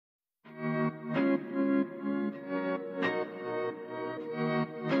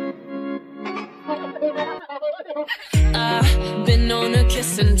I've been on a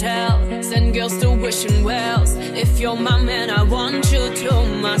kiss and tell, send girls to wishing wells. If you're my man, I want you to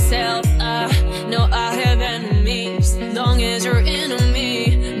myself. I know I have enemies, long as you're into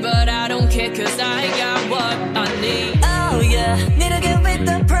me, but I don't care cause I got what I need. Oh yeah, need to get with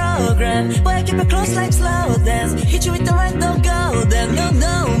the program. Boy, I keep it close like slow dance. Hit you with the right, don't go then.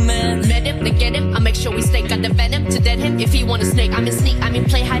 No man. Let him, to get him, I make sure we stay. Got the venom to dead him. If he wanna snake, I'm in sneak. I'm in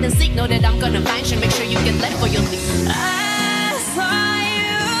play hide and seek. Know that I'm gonna find you. Make sure you get left for your leave. I saw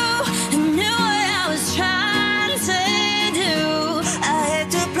you and knew what I was trying to do. I had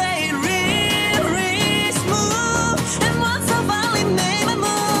to play it real smooth. And once I finally made my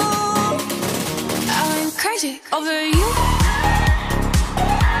move, I went crazy over you.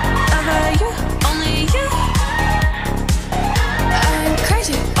 Over you, only you. I went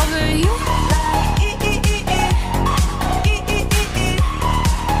crazy over you.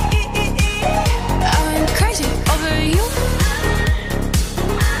 I went crazy over you.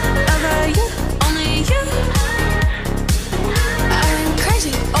 Over you, only you. I went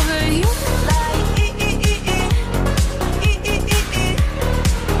crazy over you.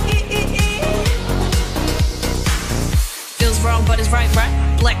 Feels wrong, but it's right.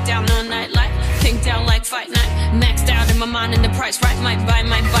 Blacked out on night light, pinked out like fight night. Maxed out in my mind and the price right, might buy,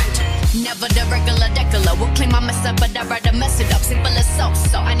 might bite. Never the regular decular, will clean my mess up, but I'd rather mess it up. Simple as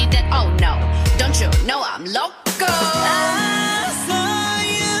so I need that, oh no. Don't you know I'm loco? I saw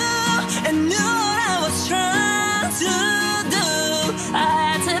you and knew what I was trying to do. I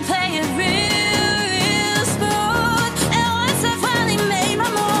had to play it real smooth. And once I finally made my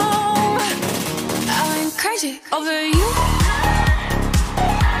move, I went crazy over you.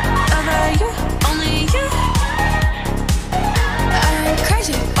 Over you, only you. I went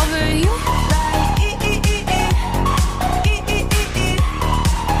crazy over you.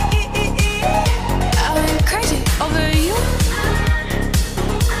 I went crazy over you.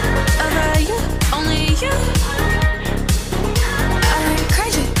 Over you, only you. I went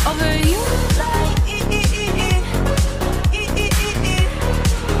crazy over you.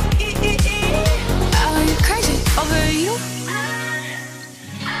 I went crazy over you.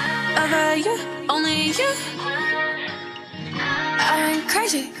 Over you, only you. I went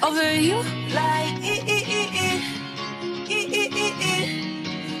crazy over you.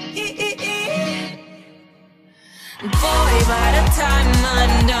 Boy, by the time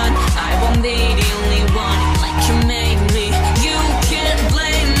I'm done, I won't be the only one like you made me. You can't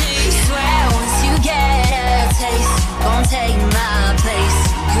blame me. Swear once you get a taste, gon' take my place.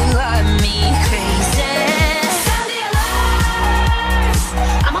 You got me crazy. Sound the alarms.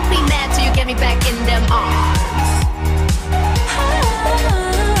 I'ma be mad till you get me back in them arms.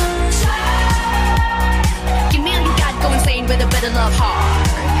 Give me all you got, go insane with a better love hard.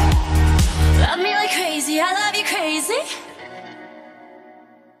 Love me like crazy, I love you crazy.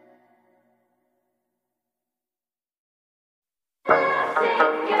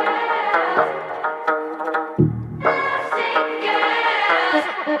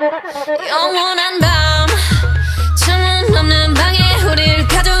 영원한 밤 창문 없는 방에 우릴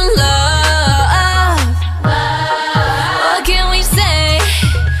가둔 love. What can we say?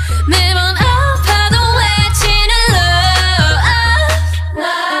 매번 아파도 외치는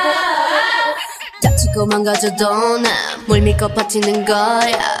love. 다치고 망가져도 난 물 믿고 버티는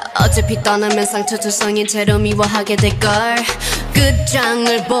거야. 어차피 떠나면 상처투성인 채로 미워하게 될걸.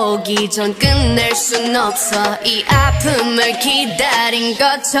 끝장을 보기 전 끝낼 순 없어. 이 아픔을 기다린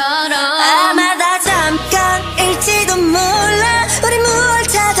것처럼. 아마 다 잠깐일지도 몰라. 우리 뭘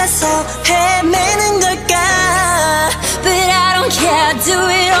찾아서 헤매는 걸까. But I don't care, do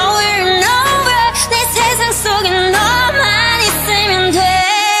it over and over. 내 세상 속에 너만 있으면 돼.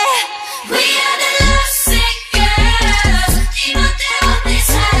 We are the lovesick girls. 이 멋대로 내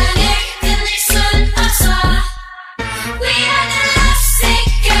사랑을 끝낼 순 없어. We are the lovesick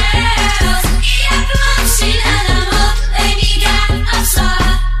girls. 이 아픔 없인 아무 의미가 없어.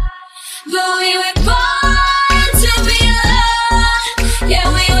 But we were born to be alone. Yeah,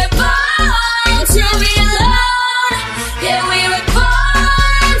 we were born to be alone. Yeah, we were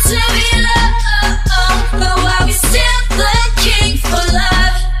born to be alone. But why we still looking for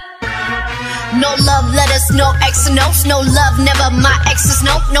love? No love letters, no X and O's. No love, never my exes,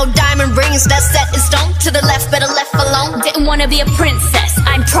 no. No diamond rings, that's set in stone. To the left, better left alone. Didn't wanna be a princess,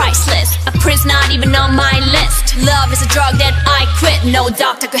 I'm priceless. A prince not even on my list. Love is a drug that I quit. No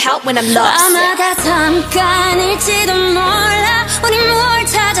doctor could help when I'm lovesick. 아마 다 잠깐일지도 몰라. 우리 뭘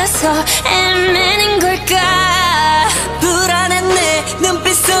찾아서 헤매는 걸까.